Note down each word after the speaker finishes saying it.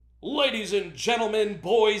Ladies and gentlemen,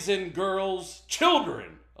 boys and girls,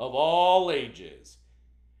 children of all ages,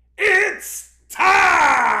 it's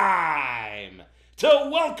time to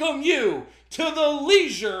welcome you to the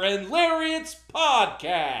Leisure and Lariats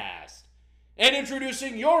podcast. And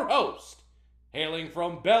introducing your host, hailing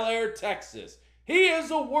from Bel Air, Texas, he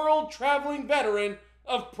is a world-traveling veteran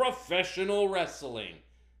of professional wrestling,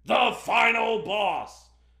 the final boss,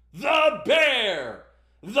 the Bear,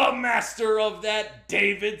 the master of that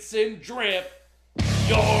Davidson drip,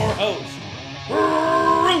 your host,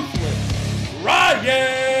 Ruthless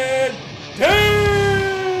Ryan Davidson.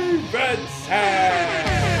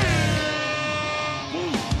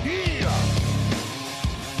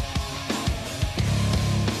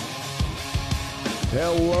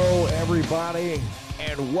 Hello, everybody,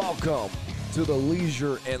 and welcome to the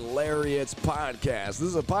Leisure and Lariats podcast. This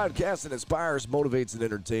is a podcast that inspires, motivates, and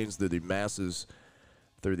entertains the masses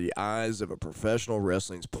through the eyes of a professional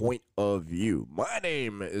wrestling's point of view. My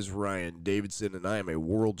name is Ryan Davidson, and I am a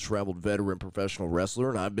world-traveled veteran professional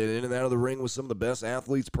wrestler, and I've been in and out of the ring with some of the best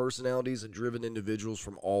athletes, personalities, and driven individuals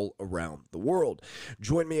from all around the world.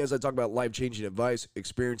 Join me as I talk about life-changing advice,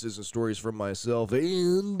 experiences, and stories from myself,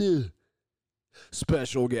 and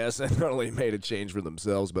special guests that not only made a change for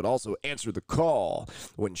themselves, but also answer the call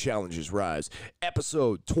when challenges rise.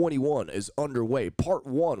 Episode 21 is underway, part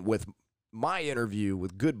 1 with my interview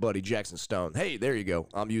with good buddy Jaxon Stone. Hey, there you go.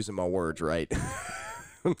 I'm using my words right.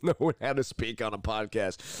 Knowing how to speak on a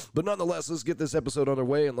podcast. But nonetheless, let's get this episode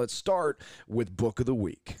underway, and let's start with Book of the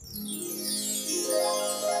Week.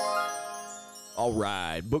 All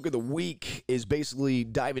right, Book of the Week is basically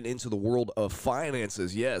diving into the world of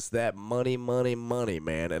finances. Yes, that money,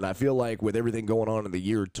 man. And I feel like with everything going on in the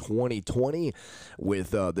year 2020,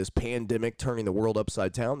 with this pandemic turning the world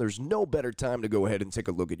upside down, there's no better time to go ahead and take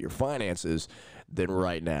a look at your finances than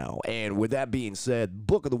right now. And with that being said,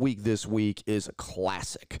 Book of the Week this week is a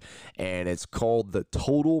classic, and it's called The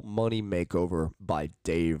Total Money Makeover by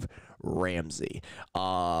Dave Ramsey.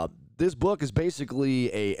 This book is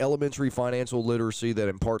basically a elementary financial literacy that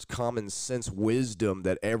imparts common sense wisdom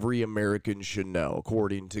that every American should know,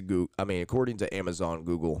 according to Amazon,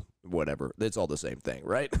 Google, whatever. It's all the same thing,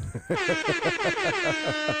 right?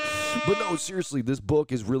 But no, seriously, this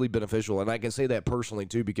book is really beneficial, and I can say that personally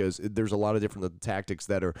too, because there's a lot of different tactics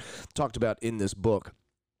that are talked about in this book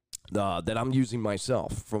that I'm using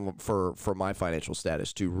myself for my financial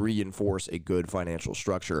status to reinforce a good financial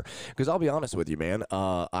structure. Because I'll be honest with you, man,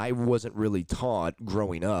 I wasn't really taught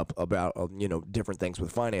growing up about different things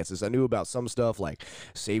with finances. I knew about some stuff like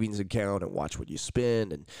savings account and watch what you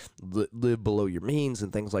spend and live below your means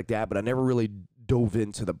and things like that, but I never really dove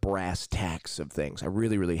into the brass tacks of things. I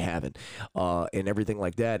really haven't, and everything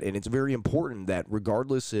like that. And it's very important that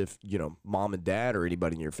regardless if, mom and dad or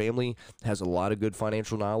anybody in your family has a lot of good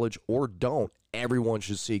financial knowledge or don't, everyone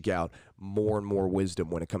should seek out more and more wisdom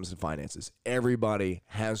when it comes to finances. Everybody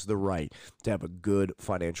has the right to have a good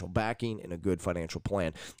financial backing and a good financial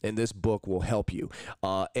plan, and this book will help you.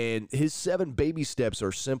 And his 7 baby steps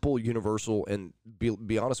are simple, universal, and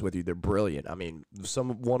be honest with you, they're brilliant. I mean,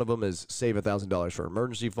 one of them is save $1,000 for an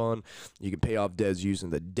emergency fund. You can pay off debts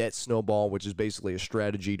using the debt snowball, which is basically a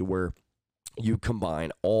strategy to where you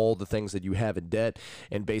combine all the things that you have in debt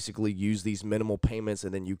and basically use these minimal payments,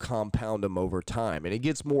 and then you compound them over time. And it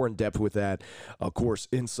gets more in depth with that. Of course,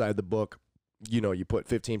 inside the book, you put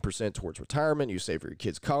 15% towards retirement, you save for your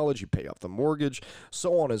kids' college, you pay off the mortgage,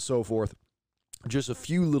 so on and so forth. Just a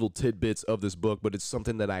few little tidbits of this book, but it's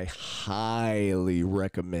something that I highly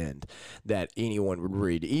recommend that anyone would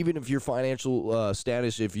read. Even if your financial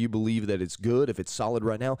status, if you believe that it's good, if it's solid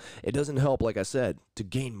right now, it doesn't help, like I said, to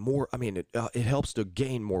gain more. I mean, it helps to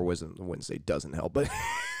gain more wisdom. Wednesday doesn't help, but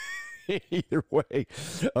either way,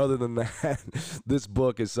 other than that, this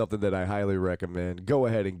book is something that I highly recommend. Go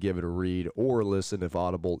ahead and give it a read or listen if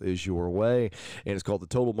Audible is your way. And it's called The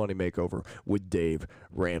Total Money Makeover with Dave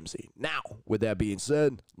Ramsey. Now, with that being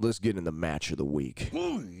said, let's get in the match of the week.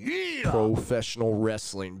 Oh, yeah. Professional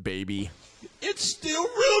wrestling, baby. It's still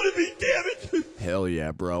real to me, damn it. Hell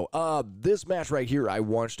yeah, bro. This match right here I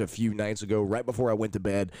watched a few nights ago, right before I went to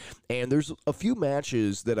bed. And there's a few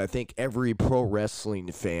matches that I think every pro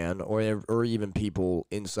wrestling fan or even people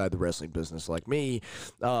inside the wrestling business like me,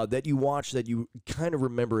 that you watch that you kind of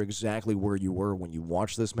remember exactly where you were when you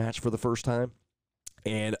watched this match for the first time.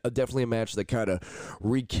 And definitely a match that kind of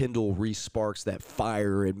re-sparks that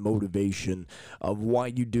fire and motivation of why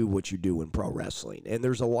you do what you do in pro wrestling. And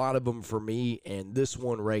there's a lot of them for me, and this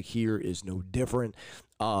one right here is no different.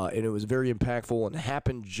 and it was very impactful and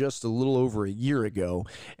happened just a little over a year ago.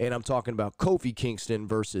 And I'm talking about Kofi Kingston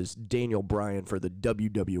versus Daniel Bryan for the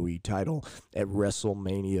WWE title at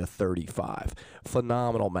WrestleMania 35.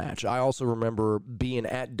 Phenomenal match. I also remember being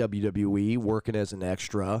at WWE, working as an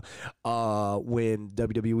extra, when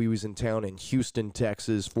WWE was in town in Houston,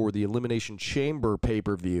 Texas for the Elimination Chamber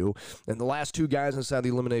pay-per-view. And the last two guys inside the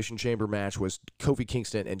Elimination Chamber match was Kofi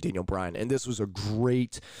Kingston and Daniel Bryan. And this was a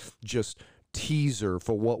great just teaser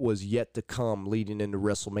for what was yet to come leading into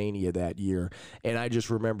WrestleMania that year. And I just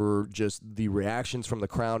remember just the reactions from the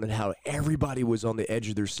crowd and how everybody was on the edge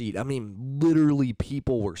of their seat. I mean, literally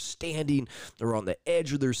people were standing or on the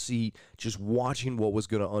edge of their seat just watching what was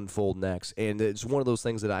going to unfold next. And it's one of those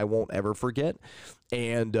things that I won't ever forget.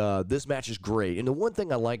 And this match is great. And the one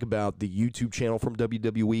thing I like about the YouTube channel from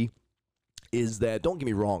WWE is that, don't get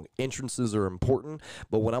me wrong, entrances are important,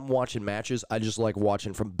 but when I'm watching matches, I just like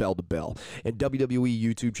watching from bell to bell. And WWE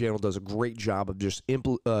YouTube channel does a great job of just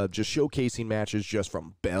showcasing matches just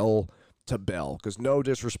from bell to bell. Because no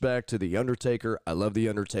disrespect to The Undertaker, I love The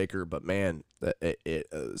Undertaker, but man, a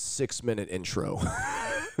 6-minute intro.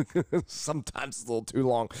 Sometimes it's a little too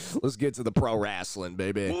long. Let's get to the pro wrestling,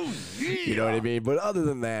 baby. Oh, yeah. You know what I mean? But other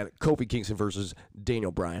than that, Kofi Kingston versus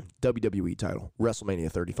Daniel Bryan, WWE title, WrestleMania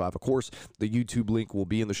 35. Of course, the YouTube link will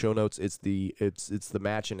be in the show notes. It's the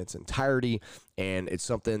match in its entirety, and it's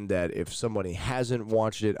something that if somebody hasn't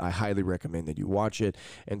watched it, I highly recommend that you watch it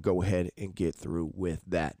and go ahead and get through with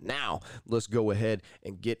that. Now, let's go ahead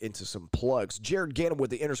and get into some plugs. Jared Gannon with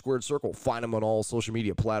the Inner Squared Circle. Find him on all social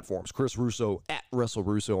media platforms. Chris Russo at Russell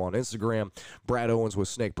Russo on Instagram. Brad Owens with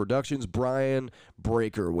Snake Productions. Brian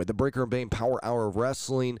Breaker with the Breaker and Bane Power Hour of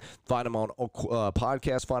Wrestling. Find him on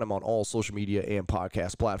podcast. Find him on all social media and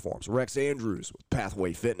podcast platforms. Rex Andrews with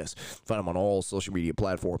Pathway Fitness. Find him on all social media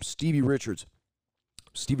platforms. Stevie Richards,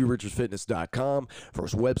 StevieRichardsFitness.com for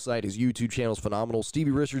his website. His YouTube channel is phenomenal.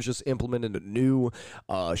 Stevie Richards just implemented a new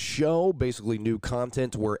show, basically new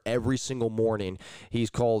content, where every single morning he's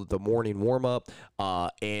called the morning warm-up,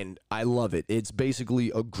 and I love it. It's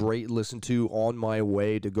basically a great listen to on my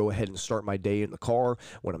way to go ahead and start my day in the car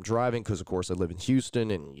when I'm driving, because of course I live in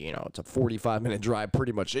Houston, and you know it's a 45-minute drive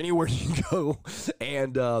pretty much anywhere you go,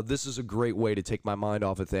 and this is a great way to take my mind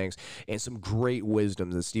off of things, and some great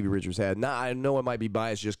wisdom that Stevie Richards had. Now, I know it might be biased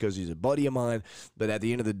just because he's a buddy of mine, but at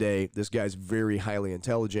the end of the day, this guy's very highly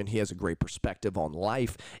intelligent. He has a great perspective on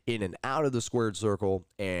life in and out of the squared circle,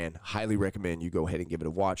 and highly recommend you go ahead and give it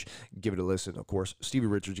a watch, give it a listen. Of course, Stevie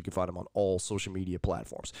Richards, you can find him on all social media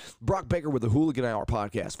platforms. Brock Baker with the Hooligan Hour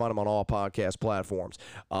podcast. Find him on all podcast platforms.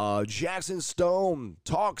 Jaxon Stone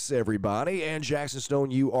talks, everybody, and Jaxon Stone,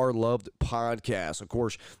 You Are Loved podcast. Of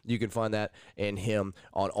course, you can find that and him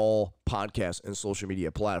on all podcasts and social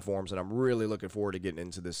media platforms, and I'm really looking forward to getting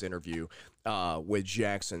into this interview with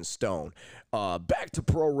Jaxon Stone. Back to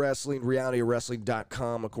pro wrestling,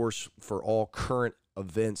 realitywrestling.com, of course, for all current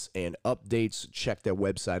events and updates. Check that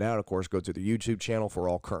website out. Of course, go to the YouTube channel for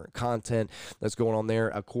all current content that's going on there.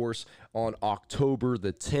 Of course, on October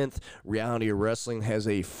the 10th, Reality of Wrestling has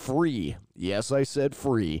a free, yes, I said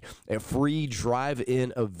free, a free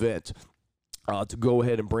drive-in event to go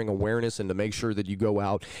ahead and bring awareness and to make sure that you go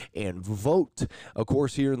out and vote. Of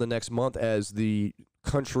course, here in the next month, as the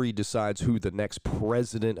country decides who the next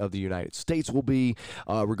president of the United States will be,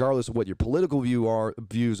 regardless of what your political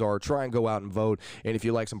views are, try and go out and vote. And if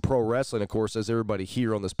you like some pro wrestling, of course, as everybody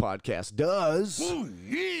here on this podcast does, Oh,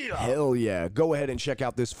 yeah. hell yeah, go ahead and check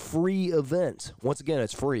out this free event. Once again,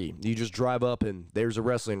 it's free. You just drive up and there's a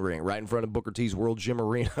wrestling ring right in front of Booker T's World Gym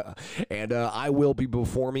Arena. And I will be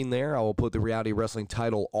performing there. I will put the Reality Wrestling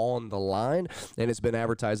title on the line. And it's been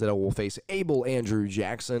advertised that I will face Abel Andrew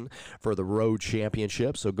Jackson for the Road Championship.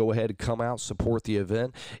 So go ahead and come out, support the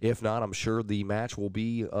event. If not, I'm sure the match will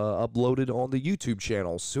be uploaded on the YouTube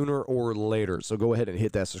channel sooner or later. So go ahead and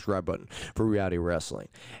hit that subscribe button for Reality Wrestling.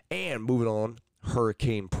 And moving on,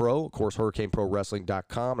 Hurricane Pro, of course,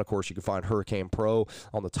 HurricaneProWrestling.com. Of course, you can find Hurricane Pro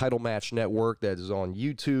on the Title Match Network that is on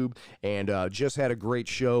YouTube. And just had a great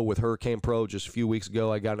show with Hurricane Pro just a few weeks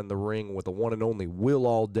ago. I got in the ring with the one and only Will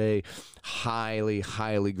Allday. Highly,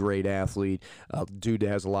 highly great athlete. Dude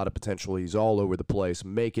has a lot of potential. He's all over the place,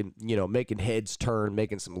 making heads turn,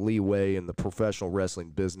 making some leeway in the professional wrestling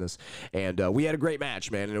business. And we had a great match,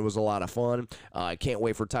 man, and it was a lot of fun. I can't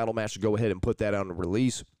wait for Title Match to go ahead and put that on the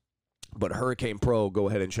release. But Hurricane Pro, go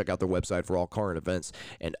ahead and check out their website for all current events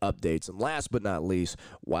and updates. And last but not least,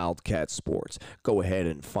 Wildcat Sports. Go ahead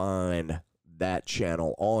and find that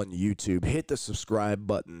channel on YouTube. Hit the subscribe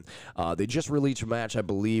button. They just released a match, I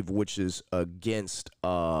believe, which is against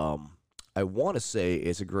I want to say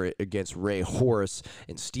it's against Ray Horace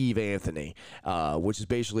and Steve Anthony, which is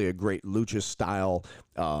basically a great lucha style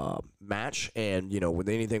match. And with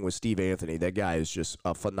anything with Steve Anthony, that guy is just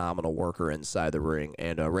a phenomenal worker inside the ring.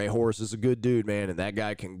 And Ray Horace is a good dude, man, and that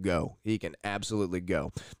guy can go. He can absolutely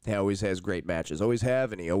go. He always has great matches, always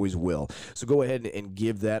have, and he always will. So go ahead and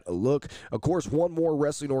give that a look. Of course, one more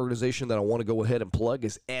wrestling organization that I want to go ahead and plug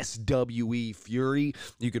is SWE Fury.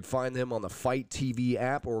 You can find them on the Fight TV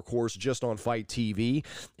app, or of course just on Fight TV,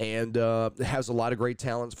 and has a lot of great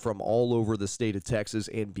talents from all over the state of Texas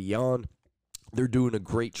and beyond. They're doing a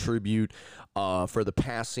great tribute for the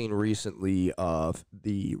passing recently of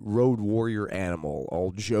the road warrior animal,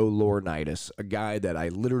 old Joe Laurinaitis, a guy that I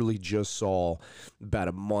literally just saw about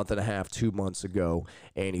a month and a half, 2 months ago,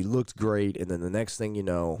 and he looked great, and then the next thing you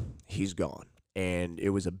know, he's gone. And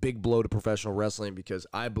it was a big blow to professional wrestling because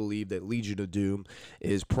I believe that Legion of Doom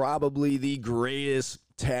is probably the greatest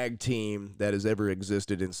tag team that has ever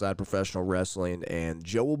existed inside professional wrestling, and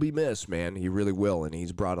Joe will be missed, man. He really will, and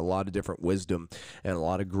he's brought a lot of different wisdom and a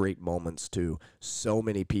lot of great moments to so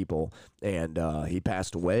many people, and he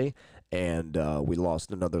passed away, and we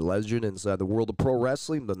lost another legend inside the world of pro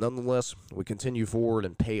wrestling, but nonetheless, we continue forward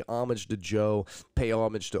and pay homage to Joe, pay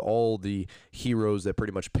homage to all the heroes that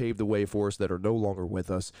pretty much paved the way for us that are no longer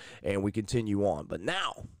with us, and we continue on. But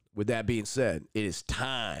now, with that being said, it is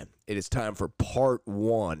time. It is time for part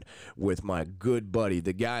one with my good buddy,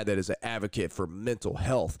 the guy that is an advocate for mental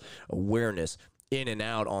health awareness in and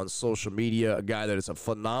out on social media, a guy that is a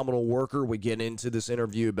phenomenal worker. We get into this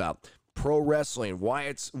interview about pro wrestling, why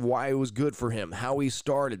it was good for him, how he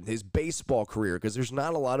started, his baseball career, because there's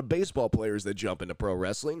not a lot of baseball players that jump into pro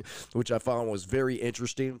wrestling, which I found was very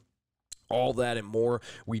interesting. All that and more.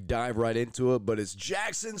 We dive right into it, but it's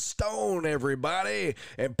Jaxon Stone, everybody,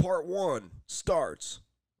 and part one starts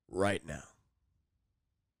right now.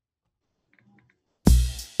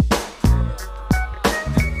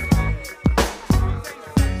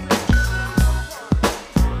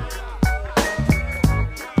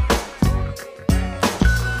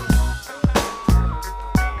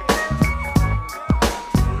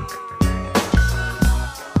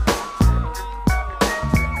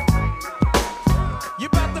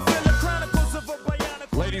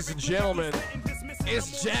 Ladies and gentlemen,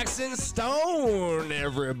 it's Jaxon Stone,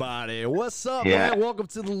 everybody. What's up, man? Welcome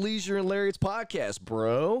to the Leisure and Lariats podcast,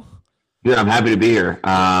 bro. Dude, I'm happy to be here.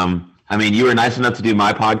 I mean, you were nice enough to do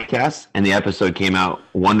my podcast, and the episode came out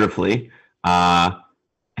wonderfully.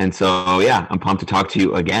 And so, yeah, I'm pumped to talk to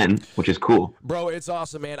you again, which is cool. Bro, it's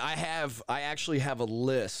awesome, man. I actually have a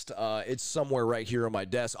list. It's somewhere right here on my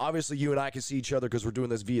desk. Obviously, you and I can see each other because we're doing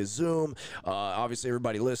this via Zoom. Obviously,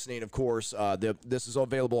 everybody listening, of course, this is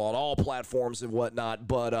available on all platforms and whatnot.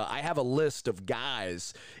 But I have a list of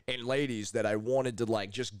guys and ladies that I wanted to,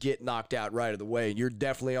 just get knocked out right of the way. And you're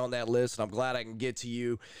definitely on that list, and I'm glad I can get to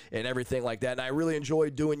you and everything like that. And I really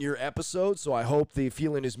enjoyed doing your episode, so I hope the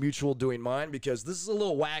feeling is mutual doing mine, because this is a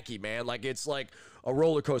little wacky, man. It's like a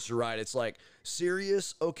roller coaster ride. It's like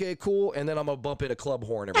serious, okay, cool, and then I'm gonna bump in a club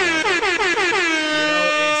horn every now and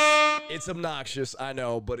then. It's obnoxious, I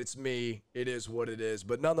know, but it's me. It is what it is.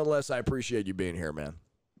 But nonetheless, I appreciate you being here, man.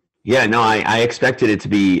 Yeah, no, I expected it to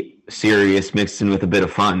be serious mixed in with a bit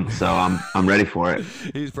of fun, so I'm ready for it.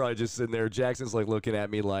 He's probably just sitting there. Jackson's looking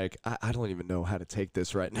at me like, I don't even know how to take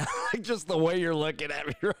this right now. Just the way you're looking at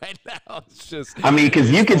me right now, it's just. I mean,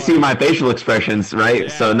 because you can see my facial expressions, right? Yeah.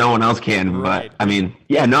 So no one else can. Right. But I mean,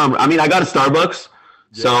 yeah, no, I got a Starbucks,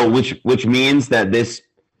 so which means that this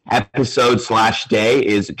episode/day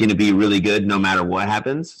is going to be really good no matter what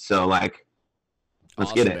happens. So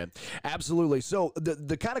let's get it. Man. Absolutely. So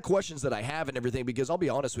the kind of questions that I have and everything, because I'll be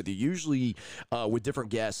honest with you, usually with different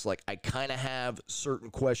guests, I kind of have certain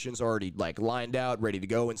questions already lined out, ready to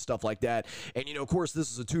go and stuff like that. And, of course, this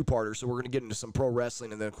is a two-parter, so we're going to get into some pro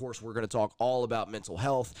wrestling. And then, of course, we're going to talk all about mental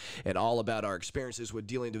health and all about our experiences with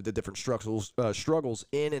dealing with the different struggles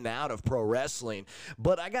in and out of pro wrestling.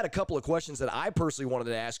 But I got a couple of questions that I personally wanted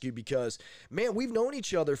to ask you because, man, we've known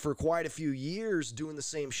each other for quite a few years doing the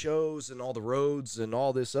same shows and all the roads and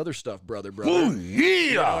all this other stuff, brother. Oh, yeah!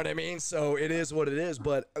 You know what I mean? So it is what it is,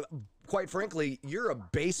 but quite frankly, you're a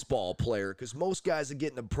baseball player, because most guys that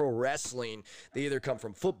get into pro wrestling, they either come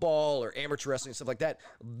from football or amateur wrestling, stuff like that.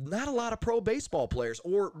 Not a lot of pro baseball players,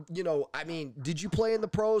 or, did you play in the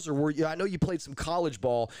pros, or were you? I know you played some college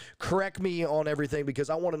ball. Correct me on everything, because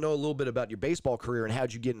I want to know a little bit about your baseball career and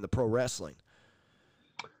how'd you get into pro wrestling.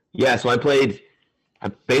 Yeah, so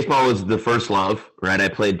baseball was the first love, right? I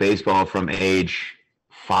played baseball from age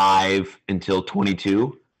 5 until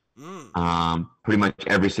 22, pretty much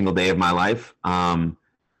every single day of my life.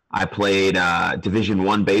 I played Division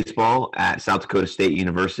I baseball at South Dakota State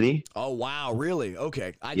University. Oh wow, really?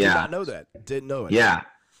 Okay, I did Yeah. not know that. Didn't know it. Yeah,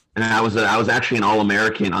 and I was actually an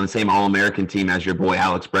All-American on the same All-American team as your boy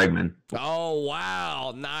Alex Bregman. Oh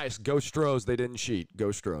wow, nice. Go Stros. They didn't cheat.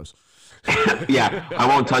 Go Stros. Yeah, I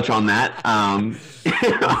won't touch on that.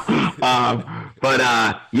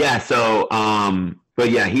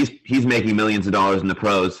 But yeah, he's making millions of dollars in the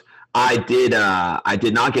pros. I did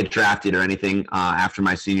not get drafted or anything after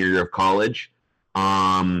my senior year of college.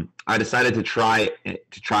 I decided to try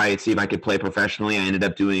and see if I could play professionally. I ended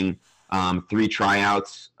up doing 3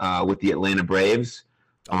 tryouts with the Atlanta Braves,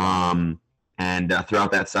 and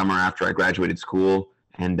throughout that summer after I graduated school,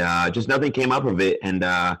 and just nothing came up of it. And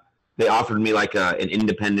they offered me like an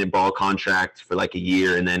independent ball contract for like a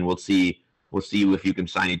year, and then we'll see if you can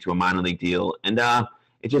sign you to a minor league deal. And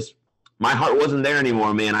it just, my heart wasn't there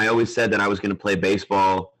anymore, man. I always said that I was going to play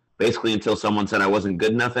baseball basically until someone said I wasn't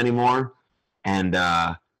good enough anymore. And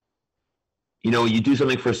you do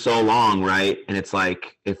something for so long, right? And it's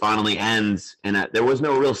like it finally ends, and there was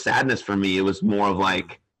no real sadness for me. It was more of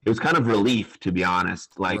like, it was kind of relief, to be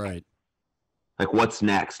honest. Like, right. Like what's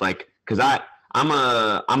next? Like, because I'm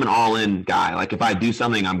an all-in guy. Like if I do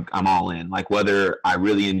something, I'm all in. Like whether I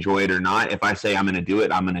really enjoy it or not, if I say I'm going to do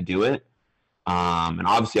it, I'm going to do it. And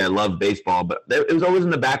obviously I love baseball, but it was always in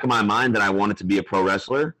the back of my mind that I wanted to be a pro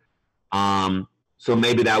wrestler. So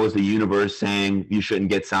maybe that was the universe saying you shouldn't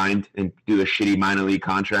get signed and do a shitty minor league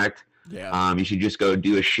contract. Yeah. You should just go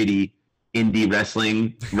do a shitty indie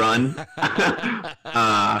wrestling run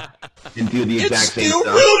and do the exact same stuff. It's still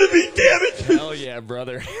real to me, damn it! Hell yeah,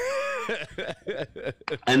 brother.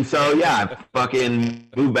 And so yeah, I fucking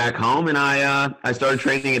moved back home, and I started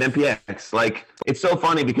training at MPX. Like it's so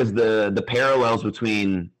funny because the parallels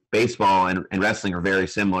between baseball and wrestling are very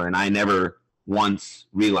similar, and I never once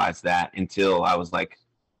realized that until I was like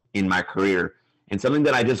in my career. And something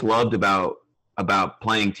that I just loved about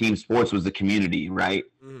playing team sports was the community, right?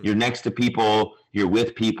 You're next to people, you're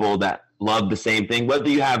with people that love the same thing, whether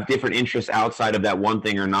you have different interests outside of that one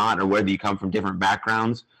thing or not, or whether you come from different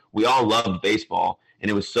backgrounds. We all loved baseball,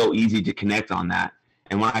 and it was so easy to connect on that.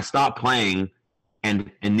 And when I stopped playing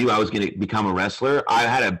and knew I was going to become a wrestler, I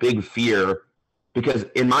had a big fear, because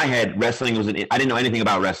in my head, wrestling I didn't know anything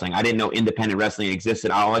about wrestling. I didn't know independent wrestling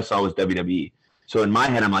existed. All I saw was WWE. So in my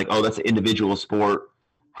head, I'm like, oh, that's an individual sport.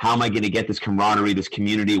 How am I going to get this camaraderie, this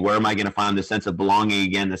community? Where am I going to find the sense of belonging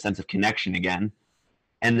again, the sense of connection again?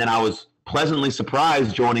 And then I was pleasantly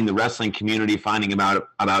surprised joining the wrestling community, finding about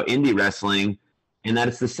indie wrestling, and that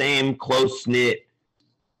it's the same close-knit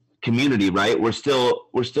community, right? We're still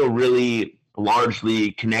really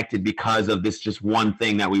largely connected because of this just one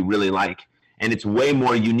thing that we really like. And it's way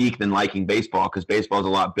more unique than liking baseball, because baseball is a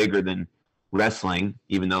lot bigger than wrestling,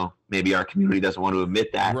 even though maybe our community doesn't want to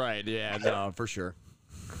admit that. Right, yeah, no, for sure.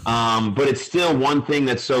 But it's still one thing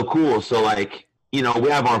that's so cool. So like, we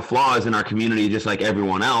have our flaws in our community just like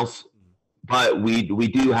everyone else, but we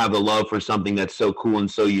do have the love for something that's so cool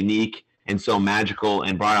and so unique and so magical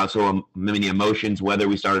and brought out so many emotions, whether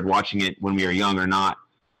we started watching it when we were young or not.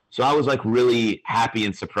 So I was like really happy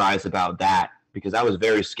and surprised about that, because I was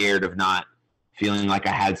very scared of not feeling like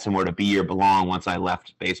I had somewhere to be or belong once I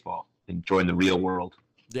left baseball and joined the real world.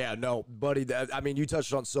 Yeah, no, buddy, you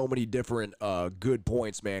touched on so many different good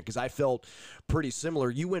points, man, because I felt pretty similar.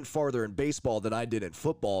 You went farther in baseball than I did in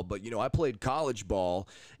football, but, I played college ball,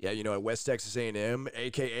 at West Texas A&M,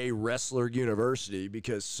 a.k.a. Wrestler University,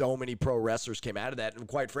 because so many pro wrestlers came out of that, and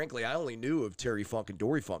quite frankly, I only knew of Terry Funk and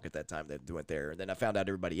Dory Funk at that time that went there, and then I found out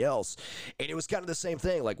everybody else, and it was kind of the same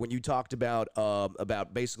thing, like when you talked about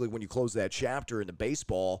basically when you closed that chapter in the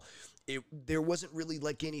baseball, there wasn't really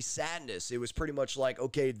like any sadness. It was pretty much like,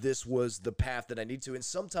 okay, this was the path that I need to. And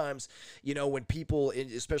sometimes, when people,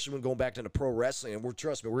 especially when going back into pro wrestling, and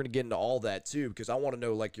trust me, we're going to get into all that too, because I want to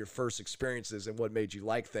know like your first experiences and what made you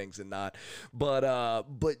like things and not. But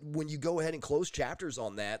when you go ahead and close chapters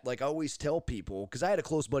on that, like I always tell people, because I had a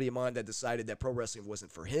close buddy of mine that decided that pro wrestling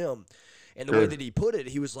wasn't for him. And the way that he put it,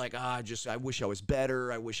 he was like, I wish I was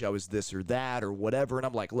better. I wish I was this or that or whatever. And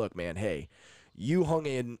I'm like, look, man, hey, you hung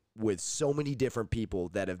in with so many different people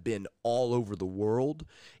that have been all over the world,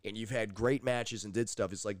 and you've had great matches and did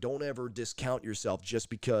stuff. It's like, don't ever discount yourself just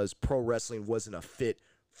because pro wrestling wasn't a fit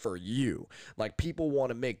for you. Like, people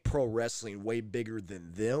want to make pro wrestling way bigger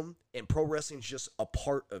than them, and pro wrestling's just a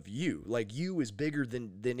part of you. Like, you is bigger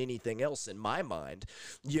than anything else in my mind.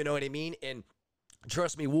 You know what I mean? And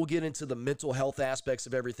Trust me, we'll get into the mental health aspects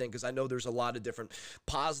of everything because I know there's a lot of different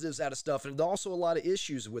positives out of stuff and also a lot of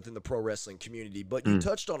issues within the pro wrestling community. But you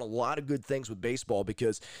touched on a lot of good things with baseball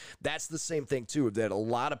because that's the same thing, too, that a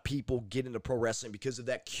lot of people get into pro wrestling because of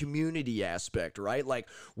that community aspect, right? Like,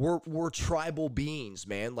 we're tribal beings,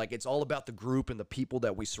 man. Like, it's all about the group and the people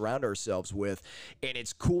that we surround ourselves with. And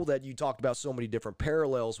it's cool that you talked about so many different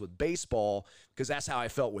parallels with baseball because that's how I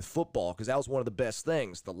felt with football because that was one of the best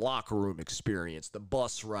things, the locker room experience, the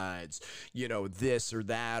bus rides, you know, this or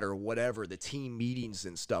that or whatever, the team meetings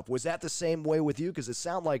and stuff. Was that the same way with you? Because it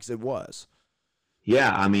sounded like it was.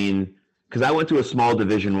 Yeah, I mean, because I went to a small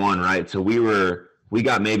Division I, right? So we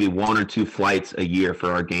got maybe 1 or 2 flights a year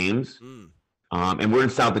for our games. And we're in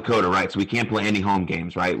South Dakota, right? So we can't play any home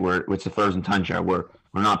games, right? It's the frozen tundra. We're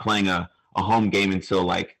not playing a home game until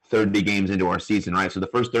like 30 games into our season, right? So the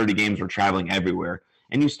first 30 games we're traveling everywhere.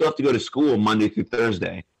 And you still have to go to school Monday through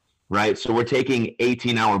Thursday, right? So we're taking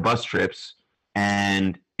 18-hour bus trips.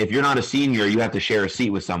 And if you're not a senior, you have to share a seat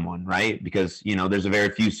with someone, right? Because, you know, there's a very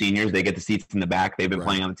few seniors. They get the seats in the back. They've been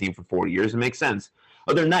playing on the team for 40 years. It makes sense.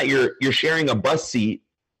 Other than that, you're sharing a bus seat,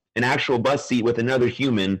 an actual bus seat with another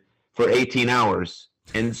human for 18 hours.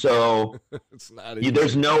 And so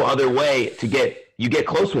there's no other way to get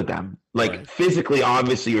close with them. Like physically,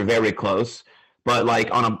 obviously, you're very close. But like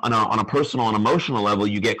on a personal and emotional level,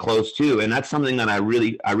 you get close too, and that's something that I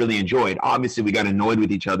really enjoyed. Obviously, we got annoyed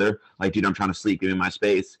with each other, like, dude, I'm trying to sleep, give me my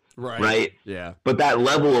space, right? Yeah. But that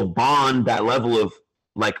level of bond, that level of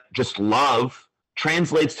like just love,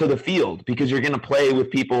 translates to the field because you're gonna play with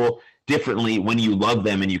people differently when you love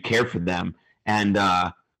them and you care for them. And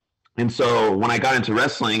so when I got into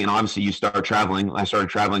wrestling, and obviously you start traveling, I started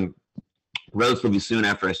traveling relatively soon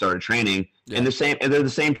after I started training. And they're the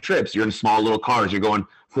same trips. You're in small little cars. You're going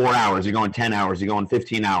 4 hours. You're going 10 hours. You're going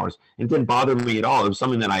 15 hours. It didn't bother me at all. It was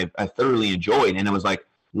something that I thoroughly enjoyed, and it was like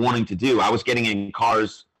wanting to do. I was getting in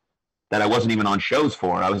cars that I wasn't even on shows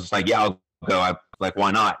for. I was just like, yeah, I'll go. Like,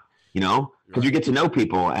 why not? You know, because you get to know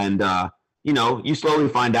people, and you know, you slowly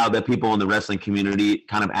find out that people in the wrestling community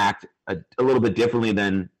kind of act a little bit differently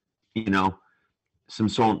than, you know, some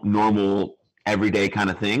sort of normal everyday kind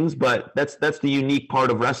of things, but that's the unique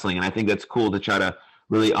part of wrestling, and I think that's cool to try to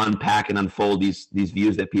really unpack and unfold these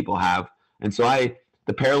views that people have. And so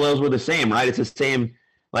the parallels were the same, right? It's the same.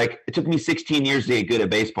 Like, it took me 16 years to get good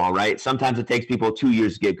at baseball, right? Sometimes it takes people 2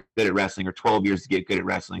 years to get good at wrestling or 12 years to get good at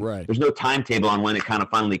wrestling. Right. There's no timetable on when it kind of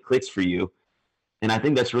finally clicks for you, and I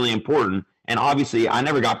think that's really important. And obviously, I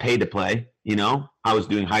never got paid to play. You know, I was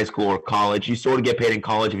doing high school or college. You sort of get paid in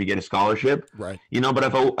college if you get a scholarship, right? You know, but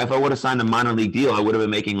if I would have signed a minor league deal, I would have been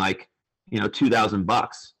making like, you know,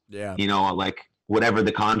 $2,000. Yeah. You know, like whatever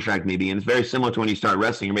the contract may be. And it's very similar to when you start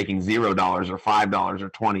wrestling. You're making $0 or $5 or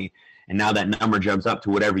 $20, and now that number jumps up to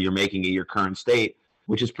whatever you're making at your current state,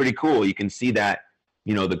 which is pretty cool. You can see that,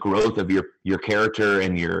 you know, the growth of your character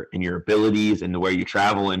and your abilities and the way you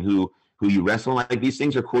travel and who you wrestle. Like, these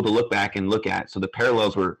things are cool to look back and look at. So the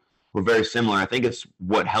parallels were very similar. I think it's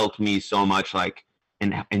what helped me so much, like,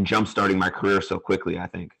 in jump-starting my career so quickly, I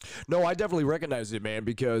think. No, I definitely recognize it, man,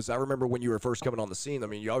 because I remember when you were first coming on the scene, I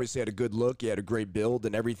mean, you obviously had a good look, you had a great build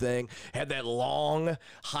and everything, had that long,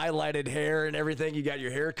 highlighted hair and everything, you got your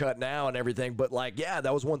hair cut now and everything, but, like, yeah,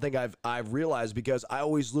 that was one thing I've realized, because I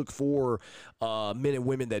always look for men and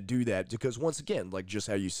women that do that, because once again, like just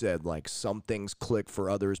how you said, like, some things click for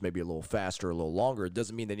others, maybe a little faster, a little longer. It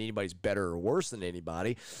doesn't mean that anybody's better or worse than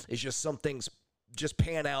anybody. It's just some things just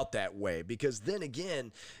pan out that way, because then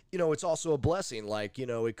again, you know, it's also a blessing. Like, you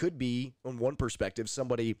know, it could be, on one perspective,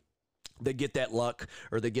 somebody, they get that luck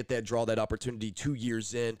or they get that draw, that opportunity 2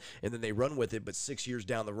 years in, and then they run with it. But 6 years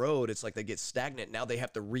down the road, it's like they get stagnant. Now they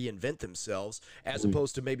have to reinvent themselves, as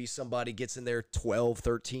opposed to maybe somebody gets in there 12,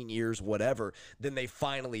 13 years, whatever. Then they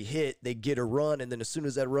finally hit, they get a run. And then as soon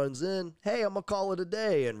as that runs in, hey, I'm going to call it a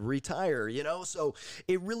day and retire, you know? So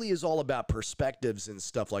it really is all about perspectives and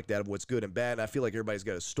stuff like that, of what's good and bad. And I feel like everybody's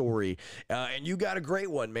got a story, and you got a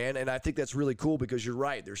great one, man. And I think that's really cool, because you're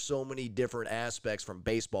right. There's so many different aspects from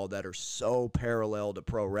baseball that are so parallel to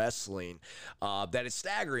pro wrestling that it's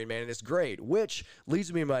staggering, man, and it's great. Which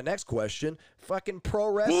leads me to my next question: fucking pro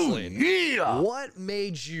wrestling. Ooh, yeah. What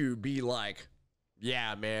made you be like,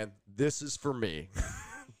 yeah, man, this is for me?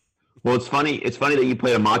 Well, it's funny that you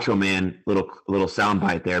played a Macho Man little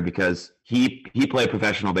soundbite there, because he played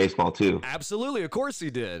professional baseball too. Absolutely, of course he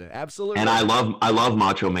did. Absolutely. And I love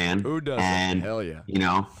Macho Man. Who doesn't? And hell yeah. You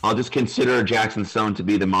know, I'll just consider Jaxon Stone to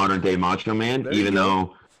be the modern day Macho Man, even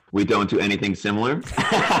though we don't do anything similar.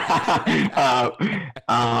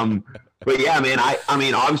 But yeah, man, I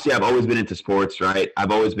mean, obviously I've always been into sports, right?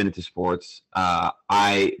 I've always been into sports.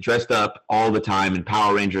 I dressed up all the time in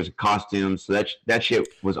Power Rangers costumes. So that shit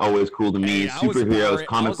was always cool to me. Hey, Superheroes,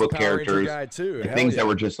 comic book characters, guy too. things that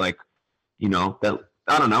were just like, that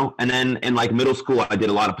I don't know. And then in like middle school, I did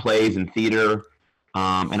a lot of plays and theater.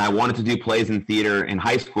 And I wanted to do plays and theater in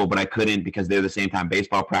high school, but I couldn't because they're the same time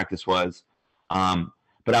baseball practice was.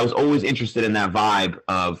 But I was always interested in that vibe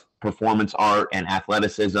of performance art and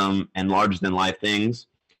athleticism and larger than life things.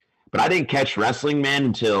 But I didn't catch wrestling, man,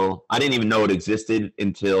 until I didn't even know it existed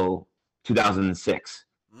until 2006.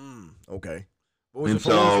 Okay. And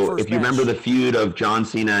so if you remember the feud of John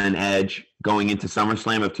Cena and Edge going into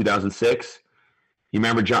SummerSlam of 2006, you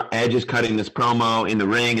remember Edge is cutting this promo in the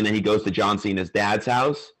ring, and then he goes to John Cena's dad's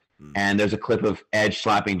house, and there's a clip of Edge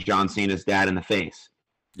slapping John Cena's dad in the face.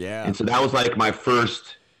 Yeah. And so that was like my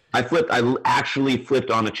first. I actually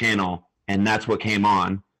flipped on a channel, and that's what came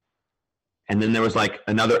on. And then there was like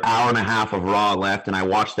another hour and a half of Raw left, and I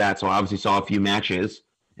watched that, so I obviously saw a few matches,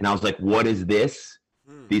 and I was like, what is this?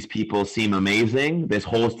 These people seem amazing. This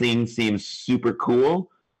whole thing seems super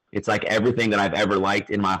cool. It's like everything that I've ever liked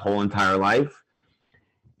in my whole entire life.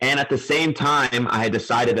 And at the same time, I had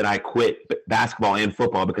decided that I quit basketball and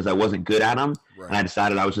football because I wasn't good at them. Right. And I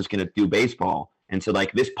decided I was just going to do baseball. And so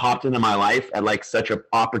like this popped into my life at like such an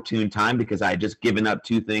opportune time because I had just given up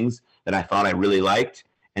two things that I thought I really liked.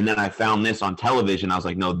 And then I found this on television. I was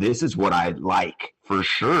like, no, this is what I like for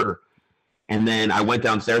sure. And then I went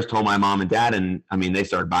downstairs, told my mom and dad, and I mean, they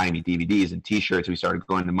started buying me DVDs and T-shirts. We started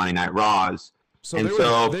going to Monday Night Raws.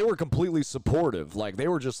 So they were completely supportive. Like they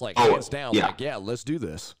were just like hands down, yeah. like, yeah, let's do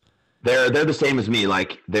this. They're the same as me.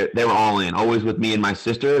 Like they were all in, always with me and my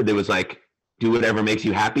sister. There was like, do whatever makes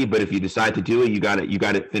you happy, but if you decide to do it, you got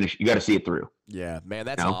to finish. You got to see it through. Yeah, man,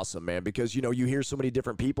 that's awesome, man, because, you hear so many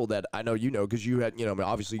different people that I know because you had,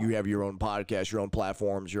 obviously you have your own podcast, your own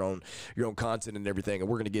platforms, your own content and everything, and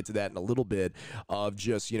we're going to get to that in a little bit of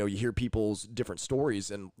just, you hear people's different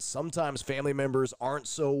stories, and sometimes family members aren't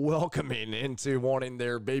so welcoming into wanting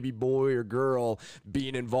their baby boy or girl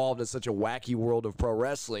being involved in such a wacky world of pro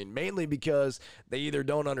wrestling, mainly because they either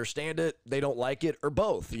don't understand it, they don't like it, or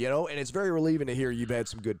both, and it's very relieving to hear you've had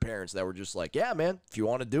some good parents that were just like, yeah, man, if you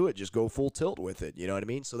want to do it, just go full tilt with it, you know what I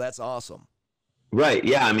mean? So that's awesome. Right.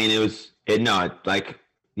 Yeah. I mean,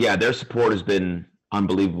 their support has been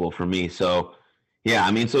unbelievable for me. So yeah,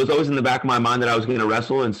 I mean, so it's always in the back of my mind that I was going to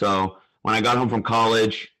wrestle. And so when I got home from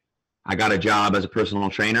college, I got a job as a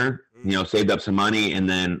personal trainer, saved up some money. And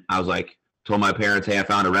then I was like, told my parents, hey, I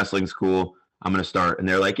found a wrestling school. I'm going to start. And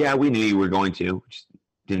they're like, yeah, we knew you were going to, just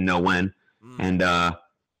didn't know when. And,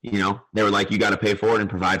 they were like, you got to pay for it and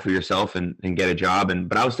provide for yourself and get a job.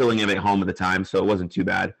 But I was still living at home at the time, so it wasn't too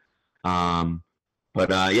bad. Then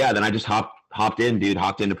I just hopped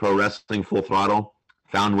into pro wrestling full throttle,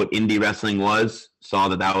 found what indie wrestling was, saw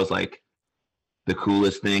that was like the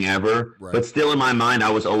coolest thing ever. Right. But still in my mind, I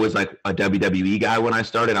was always like a WWE guy when I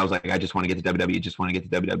started. I was like, I just want to get to WWE, just want to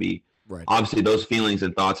get to WWE. Right. Obviously, those feelings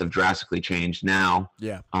and thoughts have drastically changed now.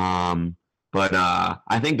 Yeah. But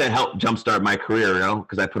I think that helped jumpstart my career,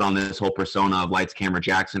 because I put on this whole persona of Lights, Camera,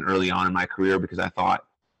 Jaxon early on in my career because I thought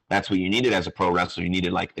that's what you needed as a pro wrestler. You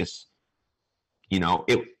needed like this,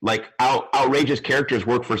 outrageous characters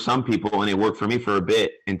work for some people, and it worked for me for a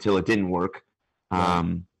bit until it didn't work.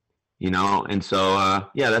 Right. And so,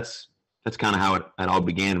 that's kind of how it all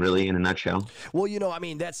began, really, in a nutshell. Well,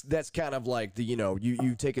 that's kind of like the,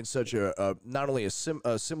 you've taken such a not only a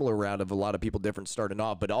similar route of a lot of people different starting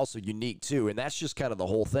off, but also unique too. And that's just kind of the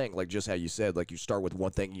whole thing, like just how you said, like you start with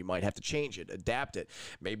one thing, you might have to change it, adapt it,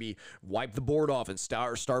 maybe wipe the board off and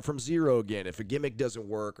start from zero again if a gimmick doesn't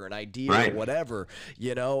work or an idea or whatever,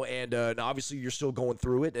 and obviously you're still going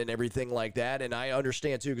through it and everything like that. And I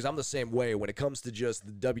understand too, because I'm the same way when it comes to just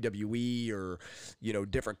the WWE or,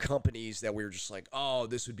 different companies that we were just like, oh,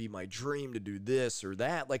 this would be my dream to do this or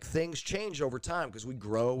that. Like things change over time because we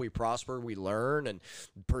grow, we prosper, we learn, and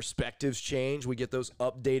perspectives change. We get those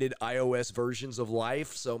updated iOS versions of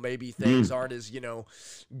life. So maybe things aren't as,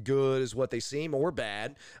 good as what they seem or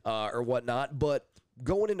bad or whatnot. But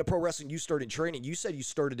going into pro wrestling, you started training. You said you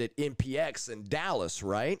started at MPX in Dallas,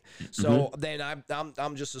 right? So then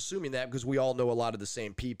I'm just assuming that because we all know a lot of the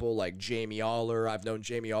same people, like Jamie Aller. I've known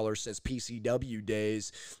Jamie Aller since PCW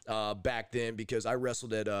days back then because I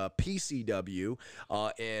wrestled at PCW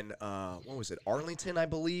in what was it, Arlington, I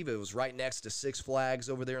believe. It was right next to Six Flags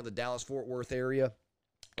over there in the Dallas-Fort Worth area.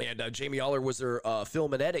 And Jamie Aller was their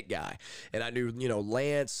film and edit guy. And I knew,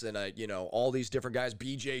 Lance and, all these different guys,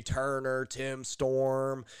 BJ Turner, Tim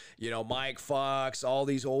Storm, Mike Fox, all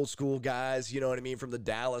these old school guys, you know what I mean, from the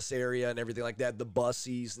Dallas area and everything like that, the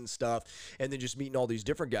Bussies and stuff. And then just meeting all these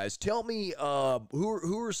different guys. Tell me,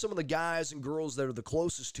 who are some of the guys and girls that are the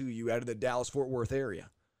closest to you out of the Dallas-Fort Worth area?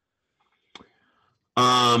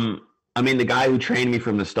 I mean, the guy who trained me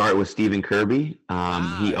from the start was Stephen Kirby.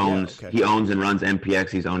 He owns and runs MPX.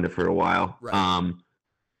 He's owned it for a while. Right.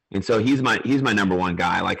 And so he's my number one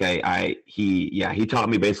guy. Like he taught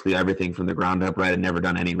me basically everything from the ground up. Right, I'd never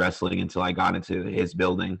done any wrestling until I got into his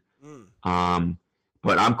building.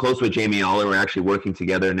 But I'm close with Jamie Aller. We're actually working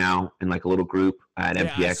together now in like a little group at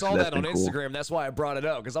MPX. I saw so that on cool. Instagram. That's why I brought it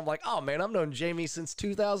up, because I'm like, oh man, I've known Jamie since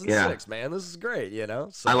 2006. Man, this is great.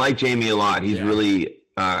 So, I like Jamie a lot. He's really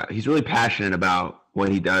passionate about what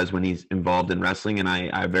he does when he's involved in wrestling, and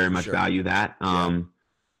I very much value that.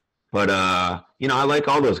 But I like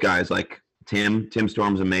all those guys. Like Tim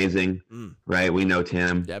Storm's amazing, right? We know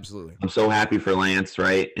Tim. Absolutely. I'm so happy for Lance,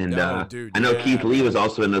 right? And I know Keith Lee was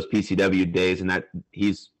also in those PCW days, and that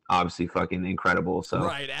he's obviously fucking incredible. So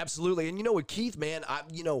right, absolutely. And with Keith, man,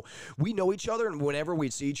 we know each other, and whenever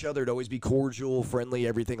we'd see each other, it'd always be cordial, friendly,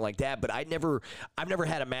 everything like that. But I've never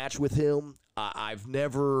had a match with him. I've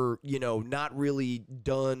never, not really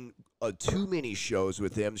done too many shows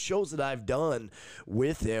with him. Shows that I've done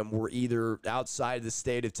with him were either outside the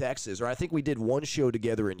state of Texas, or I think we did one show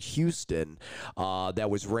together in Houston that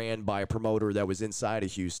was ran by a promoter that was inside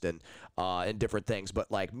of Houston and different things.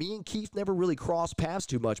 But like me and Keith never really crossed paths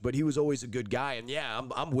too much, but he was always a good guy. And yeah,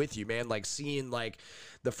 I'm with you, man. Like seeing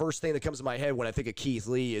the first thing that comes to my head when I think of Keith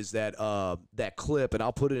Lee is that clip, and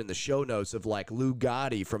I'll put it in the show notes, of like Lou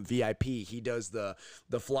Gotti from VIP. He does the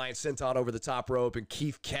flying senton over the top rope, and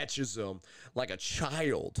Keith catches him like a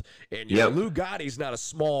child. And Lou Gotti's not a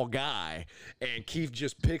small guy, and Keith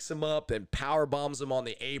just picks him up and power bombs him on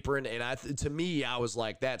the apron. And to me, I was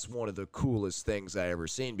like, that's one of the coolest things I ever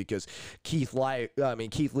seen, because Keith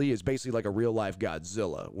Lee is basically like a real life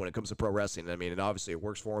Godzilla when it comes to pro wrestling. I mean, and obviously it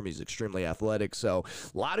works for him. He's extremely athletic. So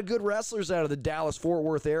a lot of good wrestlers out of the Dallas-Fort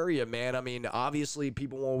Worth area, man. I mean, obviously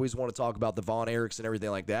people always want to talk about the Von Erichs and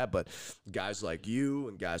everything like that, but guys like you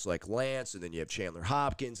and guys like Lance, and then you have Chandler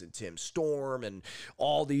Hopkins and Tim Storm and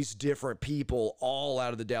all these different people all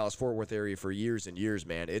out of the Dallas-Fort Worth area for years and years,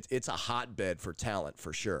 man. It's a hotbed for talent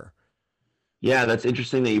for sure. Yeah, that's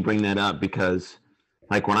interesting that you bring that up, because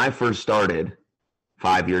like when I first started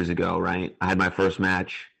 5 years ago, right, I had my first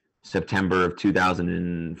match September of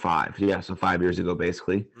 2005. Yeah, so 5 years ago,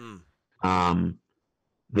 basically.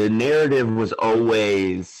 The narrative was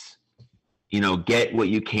always, get what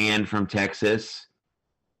you can from Texas,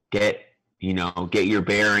 get your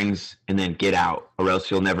bearings, and then get out, or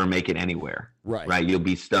else you'll never make it anywhere. Right. You'll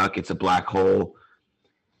be stuck. It's a black hole.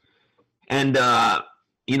 And,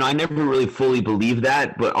 I never really fully believed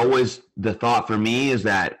that, but always the thought for me is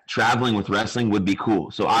that traveling with wrestling would be cool.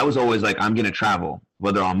 So I was always like, I'm going to travel,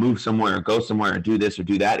 whether I'll move somewhere or go somewhere or do this or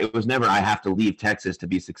do that. It was never, I have to leave Texas to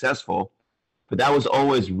be successful. But that was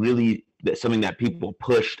always really something that people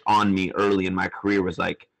pushed on me early in my career, was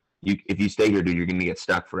like, if you stay here, dude, you're going to get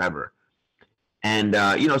stuck forever. And,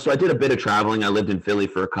 so I did a bit of traveling. I lived in Philly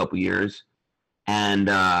for a couple years. And,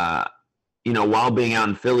 while being out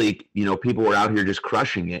in Philly, people were out here just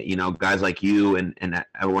crushing it. Guys like you and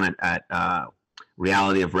everyone at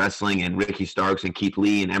Reality of Wrestling, and Ricky Starks and Keith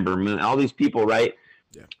Lee and Ember Moon, all these people, right?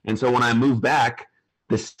 Yeah. And so when I moved back,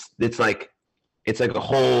 it's like a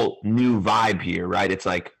whole new vibe here, right? It's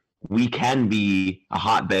like we can be a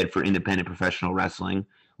hotbed for independent professional wrestling.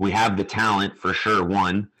 We have the talent for sure,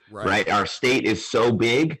 right? Our state is so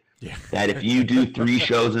big that if you do 3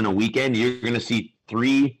 shows in a weekend, you're going to see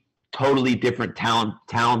 3 totally different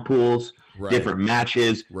talent pools, different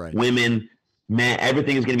matches, women, men.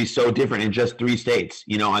 Everything is going to be so different in just 3 states.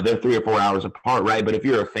 They're 3 or 4 hours apart, right? But if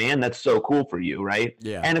you're a fan, that's so cool for you, right?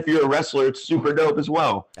 Yeah. And if you're a wrestler, it's super dope as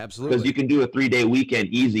well. Absolutely. Because you can do a 3-day weekend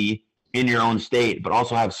easy in your own state, but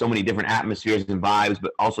also have so many different atmospheres and vibes,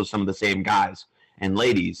 but also some of the same guys and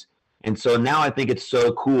ladies. And so now I think it's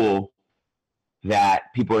so cool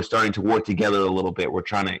that people are starting to work together a little bit. We're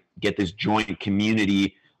trying to get this joint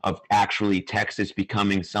community of actually Texas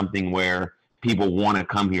becoming something where people want to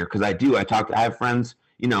come here. Because I have friends,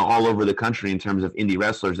 all over the country in terms of indie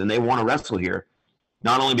wrestlers, and they want to wrestle here.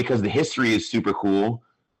 Not only because the history is super cool,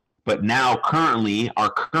 but now currently our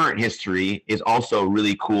current history is also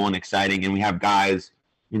really cool and exciting. And we have guys,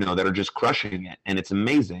 that are just crushing it, and it's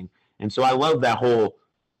amazing. And so I love that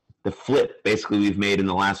the flip basically we've made in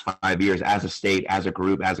the last 5 years as a state, as a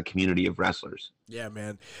group, as a community of wrestlers. Yeah,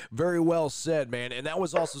 man. Very well said, man. And that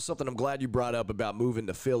was also something I'm glad you brought up about moving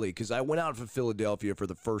to Philly, because I went out for Philadelphia for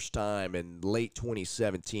the first time in late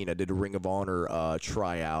 2017. I did a Ring of Honor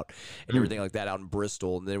tryout and everything like that out in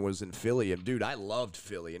Bristol, and then was in Philly. And, dude, I loved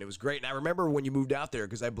Philly, and it was great. And I remember when you moved out there,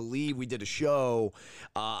 because I believe we did a show.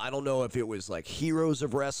 I don't know if it was like Heroes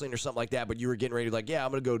of Wrestling or something like that, but you were getting ready to like, yeah,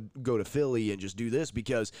 I'm going to go to Philly and just do this,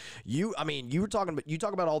 because you were talking about, you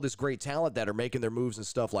talk about all this great talent that are making their moves and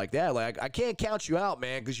stuff like that. Like, I can't count you out,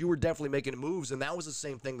 man, because you were definitely making moves, and that was the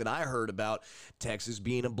same thing that I heard about Texas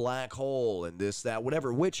being a black hole and this, that,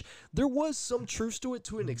 whatever, which there was some truth to it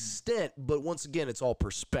to an extent, but once again, it's all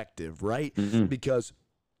perspective, right? Because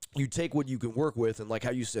you take what you can work with, and like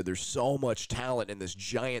how you said, there's so much talent in this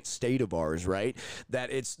giant state of ours, right? That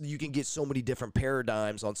you can get so many different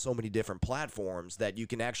paradigms on so many different platforms that you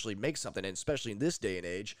can actually make something, and especially in this day and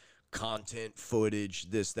age, content, footage,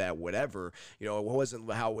 this, that, whatever. You know, it wasn't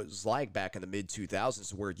how it was like back in the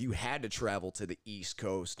mid-2000s where you had to travel to the East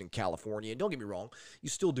Coast and California. And don't get me wrong, you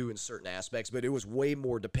still do in certain aspects, but it was way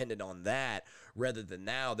more dependent on that rather than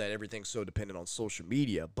now that everything's so dependent on social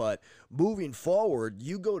media. But moving forward,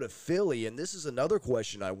 you go to Philly, and this is another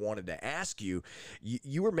question I wanted to ask you.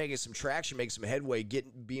 You were making some traction, making some headway,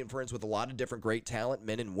 being friends with a lot of different great talent,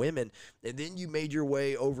 men and women, and then you made your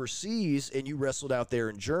way overseas, and you wrestled out there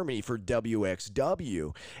in Germany for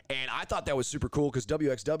WXW. And I thought that was super cool because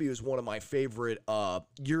WXW is one of my favorite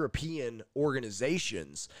European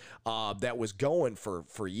organizations that was going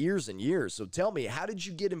for years and years. So tell me, how did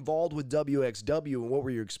you get involved with WXW, and what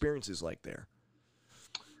were your experiences like there?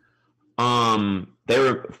 They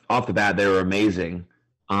were, off the bat, they were amazing.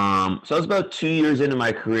 So I was about 2 years into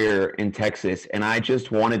my career in Texas, and I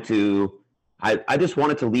just wanted to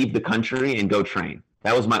leave the country and go train.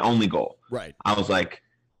 That was my only goal. Right. I was like,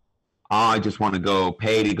 I just want to go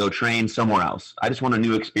pay to go train somewhere else. I just want a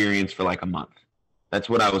new experience for like a month. That's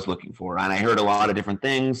what I was looking for. And I heard a lot of different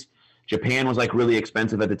things. Japan was like really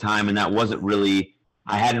expensive at the time, and that wasn't really,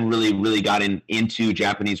 I hadn't really gotten into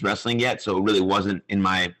Japanese wrestling yet, so it really wasn't in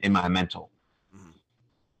my mental.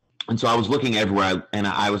 And so I was looking everywhere, and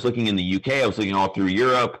I was looking in the UK, I was looking all through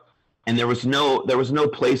Europe, and there was no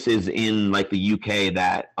places in like the UK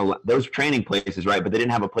that, there was training places, right, but they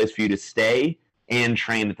didn't have a place for you to stay and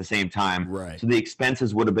train at the same time. Right. So the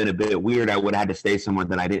expenses would have been a bit weird. I would have had to stay somewhere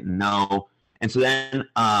that I didn't know. And so then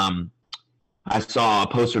I saw a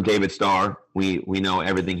poster of David Starr. We know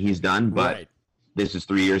everything he's done, but this is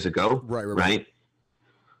 3 years ago. Right.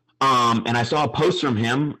 And I saw a post from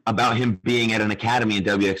him about him being at an academy in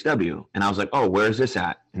WXW. And I was like, oh, where is this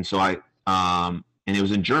at? And so and it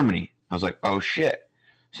was in Germany. I was like, oh shit.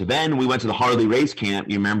 So then we went to the Harley Race Camp.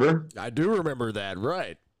 You remember? I do remember that.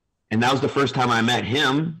 Right. And that was the first time I met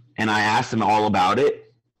him, and I asked him all about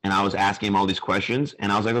it, and I was asking him all these questions,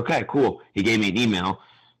 and I was like, okay, cool. He gave me an email.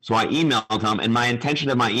 So I emailed him, and my intention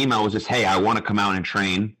of my email was just, hey, I want to come out and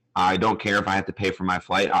train. I don't care if I have to pay for my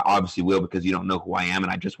flight. I obviously will, because you don't know who I am,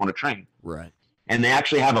 and I just want to train. Right. And they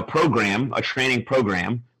actually have a training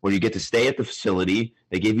program, where you get to stay at the facility.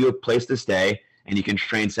 They give you a place to stay, and you can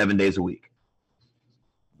train 7 days a week.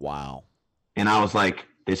 Wow. And I was like,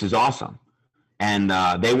 this is awesome. And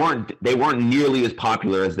they weren't nearly as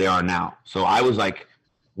popular as they are now. So I was like,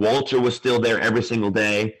 Walter was still there every single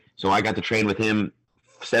day. So I got to train with him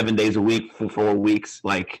 7 days a week for 4 weeks.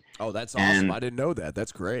 Like, oh, that's awesome. I didn't know that.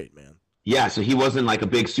 That's great, man. Yeah, so he wasn't like a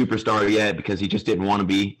big superstar yet because he just didn't want to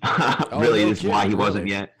be. Really, this is why he wasn't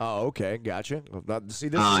yet. Oh, okay, gotcha. See,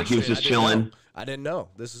 this he was just chilling. I didn't know.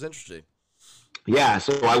 This is interesting. Yeah,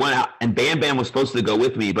 so I went out, and Bam Bam was supposed to go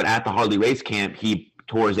with me, but at the Harley Race Camp, he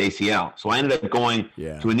tore his ACL. So I ended up going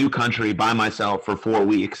to a new country by myself for 4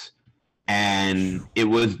 weeks, and it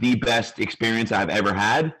was the best experience I've ever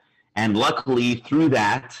had. And luckily, through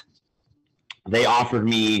that, they offered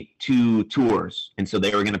me 2 tours, and so they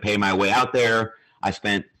were going to pay my way out there. I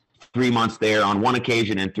spent 3 months there on one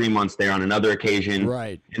occasion and 3 months there on another occasion.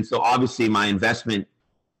 Right. And so obviously my investment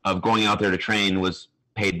of going out there to train was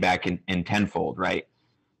paid back in tenfold, right?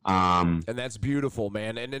 And that's beautiful,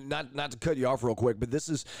 man. And not to cut you off real quick, but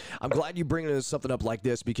I'm glad you bring something up like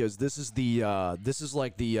this, because this is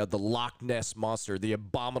like the Loch Ness monster, the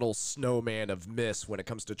abominable snowman of myths when it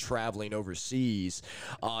comes to traveling overseas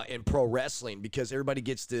in pro wrestling, because everybody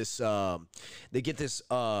gets this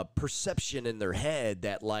perception in their head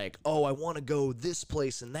that like, oh, I want to go this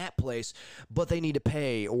place and that place, but they need to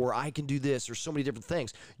pay, or I can do this, or so many different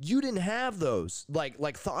things. You didn't have those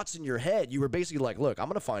like thoughts in your head. You were basically like, look, I'm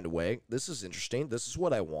gonna find a way. This is interesting. This is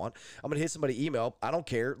what I want. I'm gonna hit somebody email. I don't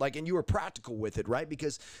care. Like, and you were practical with it, right?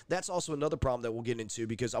 Because that's also another problem that we'll get into,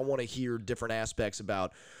 because I want to hear different aspects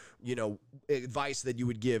about advice that you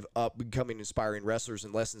would give up becoming inspiring wrestlers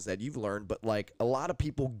and lessons that you've learned, but like a lot of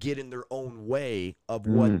people get in their own way of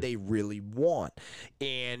what they really want.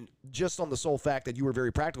 And just on the sole fact that you were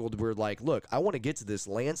very practical, we're like, look, I want to get to this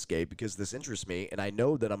landscape because this interests me, and I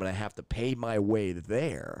know that I'm going to have to pay my way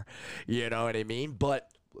there. You know what I mean?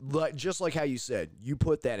 But just like how you said, you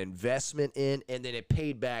put that investment in, and then it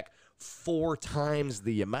paid back 4 times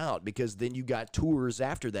the amount, because then you got tours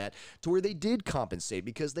after that to where they did compensate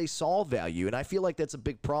because they saw value. And I feel like that's a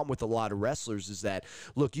big problem with a lot of wrestlers is that,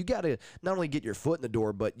 look, you got to not only get your foot in the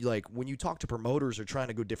door, but like when you talk to promoters or trying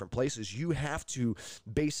to go different places, you have to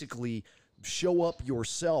basically show up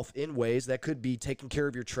yourself in ways that could be taking care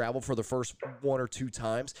of your travel for the first 1 or 2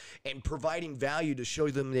 times and providing value to show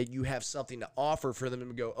them that you have something to offer for them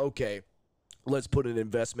to go, okay, let's put an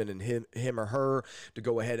investment in him or her to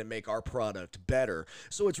go ahead and make our product better.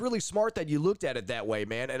 So it's really smart that you looked at it that way,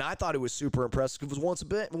 man. And I thought it was super impressive because once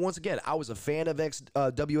again, I was a fan of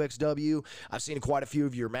WXW. I've seen quite a few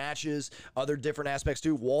of your matches, other different aspects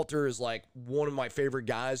too. Walter is like one of my favorite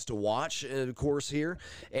guys to watch, of course, here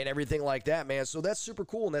and everything like that, man. So that's super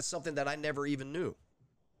cool, and that's something that I never even knew.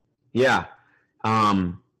 Yeah.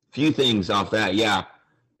 Few things off that. Yeah.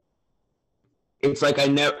 It's like I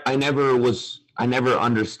never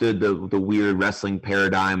understood the weird wrestling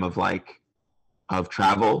paradigm of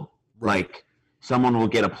travel. Right. Like someone will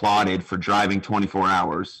get applauded for driving 24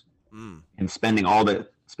 hours and spending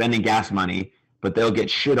gas money, but they'll get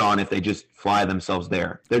shit on if they just fly themselves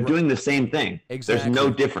there. They're doing the same thing. Exactly. There's no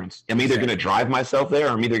difference. I'm either going to drive myself there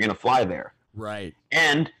or I'm either going to fly there. Right.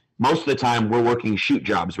 And most of the time we're working shoot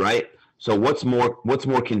jobs, right? So what's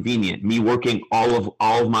more convenient? Me working all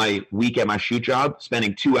of my week at my shoot job,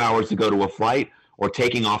 spending 2 hours to go to a flight, or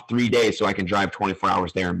taking off 3 days so I can drive 24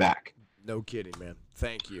 hours there and back? No kidding, man.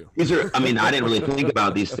 Thank you. I didn't really think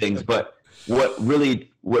about these things, but what really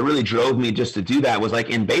drove me just to do that was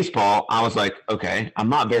like in baseball, I was like, okay, I'm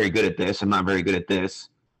not very good at this. I'm not very good at this.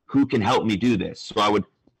 Who can help me do this? So I would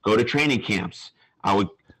go to training camps. I would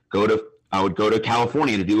go to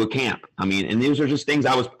California to do a camp. And these are just things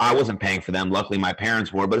I wasn't paying for them. Luckily, my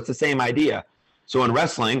parents were, but it's the same idea. So in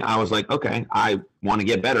wrestling, I was like, okay, I want to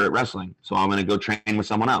get better at wrestling, so I'm going to go train with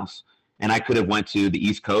someone else. And I could have went to the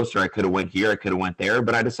East Coast, or I could have went here, I could have went there,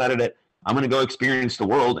 but I decided that I'm going to go experience the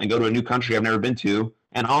world and go to a new country I've never been to,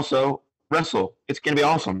 and also wrestle. It's going to be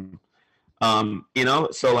awesome.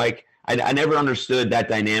 So like I never understood that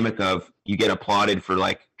dynamic of you get applauded for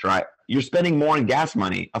like you're spending more in gas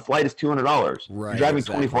money. A flight is $200. Right, you're driving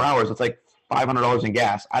exactly. 24 hours. It's like $500 in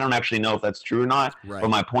gas. I don't actually know if that's true or not, Right. but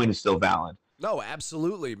my point is still valid. No,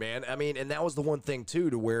 absolutely, man. And that was the one thing,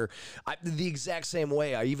 too, to where the exact same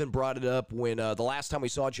way. I even brought it up when the last time we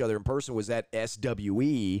saw each other in person was at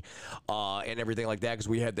SWE and everything like that, because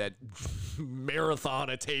we had that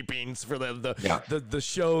marathon of tapings for the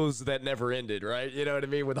shows that never ended, right? You know what I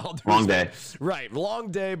mean? With all due Long respect. day. Right,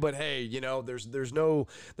 long day, but hey, there's no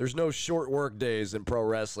short work days in pro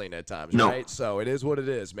wrestling at times, No. right? So it is what it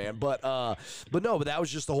is, man. But that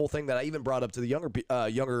was just the whole thing that I even brought up to the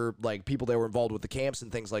younger like people that were involved with the camps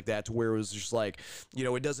and things like that, to where it was just like,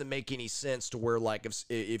 it doesn't make any sense to where like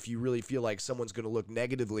if you really feel like someone's going to look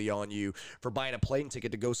negatively on you for buying a plane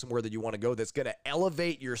ticket to go somewhere that you want to go, that's going to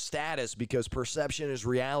elevate your status, because perception is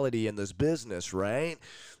reality in this business, right?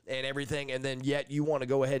 And everything, and then yet you want to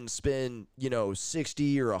go ahead and spend,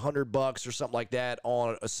 $60 or $100 or something like that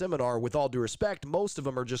on a seminar. With all due respect, most of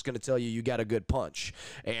them are just going to tell you got a good punch,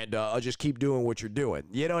 and just keep doing what you're doing.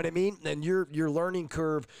 You know what I mean? And your learning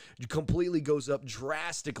curve completely goes up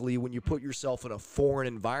drastically when you put yourself in a foreign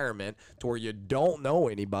environment to where you don't know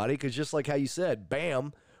anybody, because just like how you said,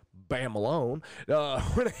 Bam Malone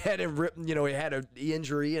went ahead and ripped, he had an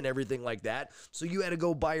injury and everything like that, so you had to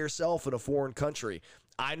go by yourself in a foreign country.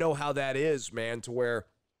 I know how that is, man, to where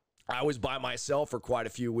I was by myself for quite a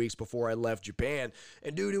few weeks before I left Japan,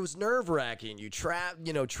 and dude, it was nerve-wracking. You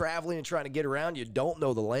traveling and trying to get around, you don't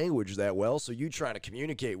know the language that well, so you trying to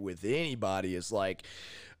communicate with anybody is like,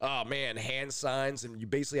 oh man, hand signs, and you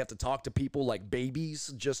basically have to talk to people like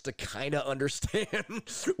babies just to kind of understand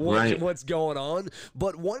what's going on.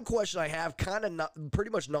 But one question I have, kind of pretty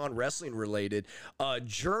much non-wrestling related,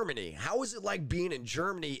 Germany. How is it like being in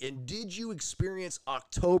Germany, and did you experience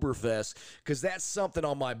Oktoberfest? Because that's something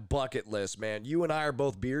on my bucket list, man. You and I are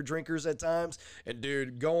both beer drinkers at times, and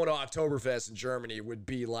dude, going to Oktoberfest in Germany would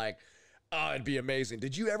be like, it'd be amazing.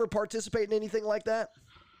 Did you ever participate in anything like that?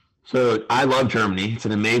 So I love Germany. It's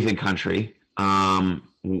an amazing country.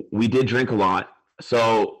 We did drink a lot.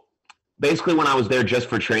 So basically when I was there just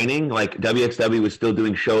for training, like WXW was still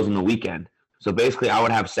doing shows on the weekend. So basically I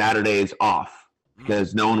would have Saturdays off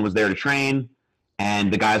because no one was there to train.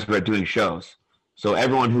 and the guys were doing shows. So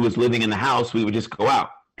everyone who was living in the house, we would just go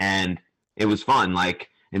out, and it was fun. Like,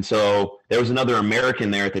 and so there was another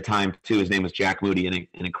American there at the time too. His name was Jack Moody, an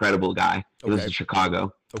incredible guy. He lives in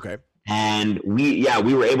Chicago. Okay. And we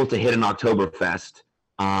were able to hit an Oktoberfest.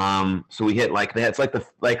 So we hit like that. It's like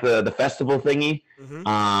the festival thingy.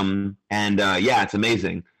 It's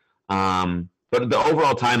amazing. But the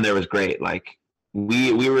overall time there was great. Like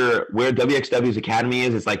we were where WXW's Academy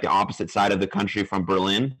is. It's like the opposite side of the country from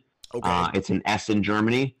Berlin. Okay. It's in Essen,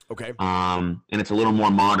 Germany. Okay. And it's a little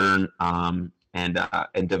more modern and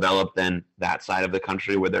developed than that side of the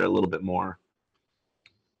country where they're a little bit more,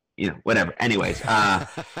 whatever. Anyways, I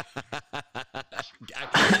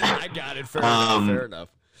got it. Fair enough.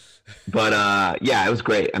 But it was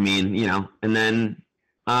great. I mean, and then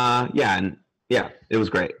it was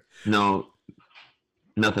great. No,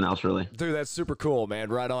 nothing else really. Dude, that's super cool, man.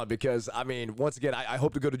 Right on. Because, I mean, once again, I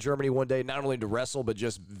hope to go to Germany one day, not only to wrestle, but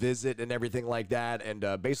just visit and everything like that,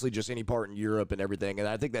 and basically just any part in Europe and everything. And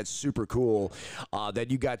I think that's super cool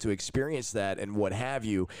that you got to experience that and what have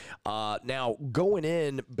you. Now,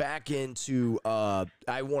 going back into,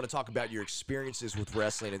 I want to talk about your experiences with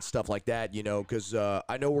wrestling and stuff like that, because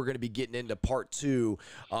I know we're going to be getting into part 2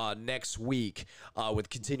 next week with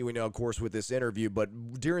continuing, of course, with this interview.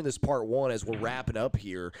 But during this part 1, as we're wrapping up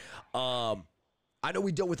here, I know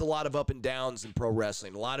we dealt with a lot of up and downs in pro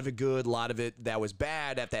wrestling, a lot of it good, a lot of it that was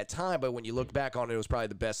bad at that time, but when you look back on it, it was probably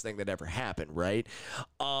the best thing that ever happened, right?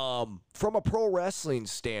 From a pro wrestling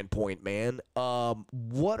standpoint, man,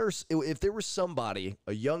 if there was somebody,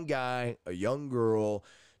 a young guy, a young girl,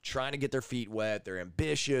 trying to get their feet wet, they're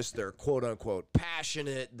ambitious, they're quote-unquote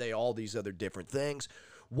passionate, all these other different things,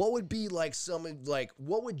 what would be what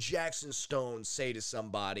would Jaxon Stone say to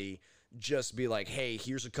somebody? Just be like, hey,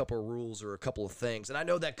 here's a couple of rules or a couple of things. And I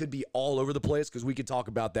know that could be all over the place because we could talk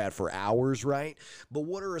about that for hours, right? But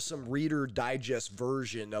what are some Reader Digest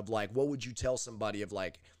version of what would you tell somebody of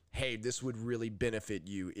hey, this would really benefit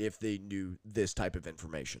you if they knew this type of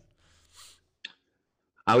information?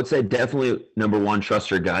 I would say definitely number one,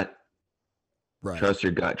 trust your gut. Right. Trust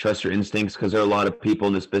your gut, trust your instincts, because there are a lot of people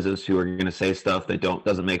in this business who are going to say stuff that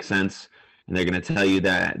doesn't make sense. And they're going to tell you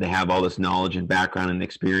that they have all this knowledge and background and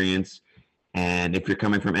experience. And if you're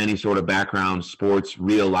coming from any sort of background, sports,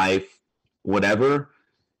 real life, whatever,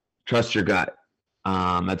 trust your gut.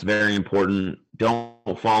 That's very important. Don't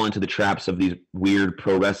fall into the traps of these weird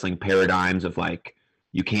pro wrestling paradigms of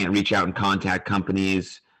you can't reach out and contact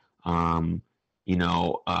companies. Getting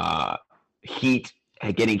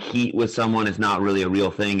heat with someone is not really a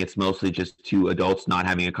real thing. It's mostly just two adults not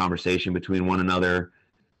having a conversation between one another.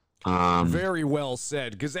 Very well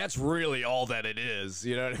said, because that's really all that it is.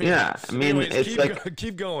 You know what I mean? Yeah, I mean, anyways,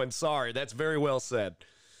 keep going. Sorry, that's very well said.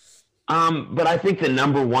 But I think the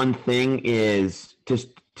number one thing is just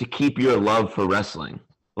to keep your love for wrestling.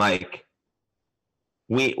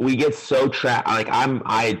 We get so trapped. I'm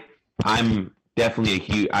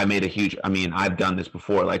definitely I've done this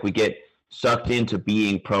before. We get sucked into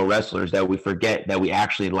being pro wrestlers that we forget that we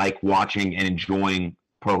actually like watching and enjoying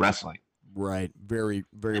pro wrestling. Right. Very,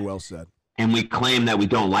 very well said. And we claim that we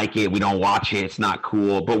don't like it, we don't watch it, it's not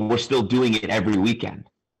cool, but we're still doing it every weekend.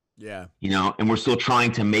 Yeah. And we're still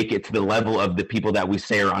trying to make it to the level of the people that we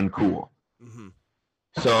say are uncool. Mm-hmm.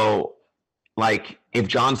 So, if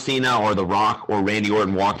John Cena or The Rock or Randy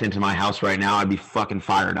Orton walked into my house right now, I'd be fucking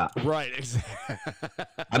fired up. Right, exactly.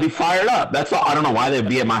 I'd be fired up. That's all. I don't know why they'd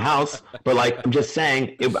be at my house, but I'm just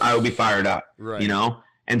saying, I would be fired up. Right.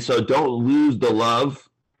 And so don't lose the love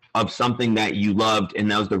of something that you loved,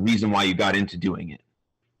 and that was the reason why you got into doing it.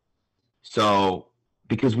 So,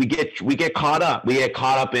 because we get caught up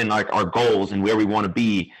in our goals and where we want to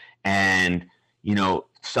be, and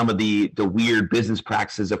some of the weird business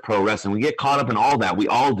practices of pro wrestling. We get caught up in all that. We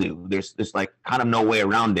all do. There's kind of no way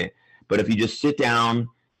around it. But if you just sit down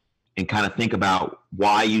and kind of think about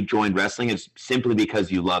why you joined wrestling, it's simply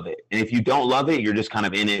because you love it. And if you don't love it, you're just kind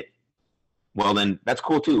of in it. Well, then that's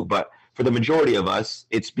cool too. But for the majority of us,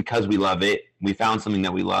 it's because we love it. We found something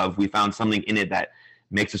that we love. We found something in it that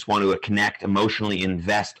makes us want to connect, emotionally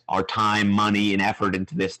invest our time, money, and effort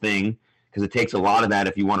into this thing, because it takes a lot of that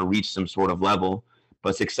if you want to reach some sort of level.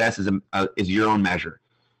 But success is your own measure.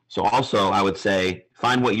 So also, I would say,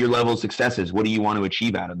 find what your level of success is. What do you want to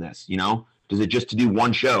achieve out of this? Does it just to do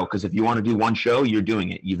one show? Because if you want to do one show, you're doing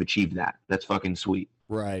it. You've achieved that. That's fucking sweet.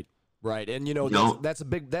 Right. Right. And that's a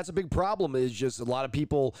big problem, is just a lot of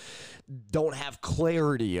people don't have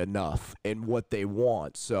clarity enough in what they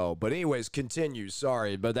want. So, but anyways, continue.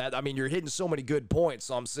 Sorry. But you're hitting so many good points.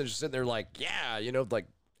 So I'm just sitting there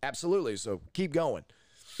absolutely. So keep going.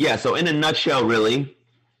 Yeah. So in a nutshell, really,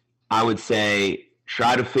 I would say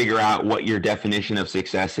try to figure out what your definition of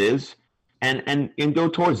success is, and go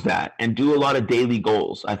towards that, and do a lot of daily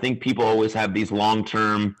goals. I think people always have these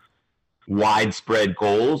long-term, widespread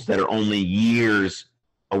goals that are only years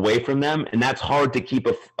away from them, and that's hard to keep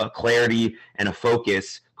a clarity and a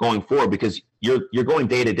focus going forward, because you're going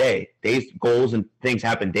day to day. Goals and things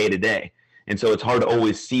happen day to day, and so it's hard to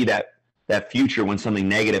always see that future when something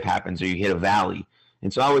negative happens or you hit a valley.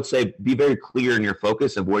 And so I would say be very clear in your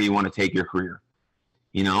focus of where you want to take your career.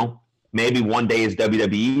 You know, maybe one day is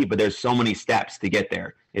WWE, but there's so many steps to get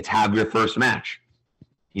there. It's have your first match.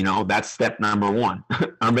 You know, that's step number one.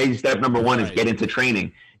 Or maybe step number one is get into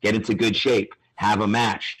training, get into good shape, have a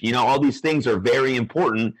match. You know, all these things are very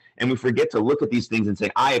important, and we forget to look at these things and say,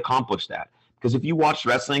 I accomplished that. Because if you watched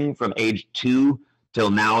wrestling from age 2 till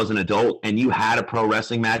now as an adult, and you had a pro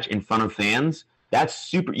wrestling match in front of fans, that's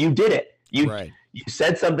super. You did it. You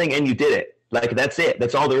said something and you did it. Like, that's it.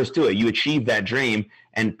 That's all there is to it. You achieved that dream,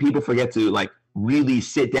 and people forget to like really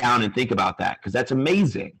sit down and think about that, because that's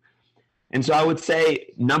amazing. And so I would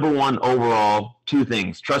say, number one, overall, 2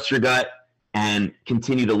 things: trust your gut and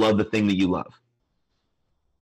continue to love the thing that you love.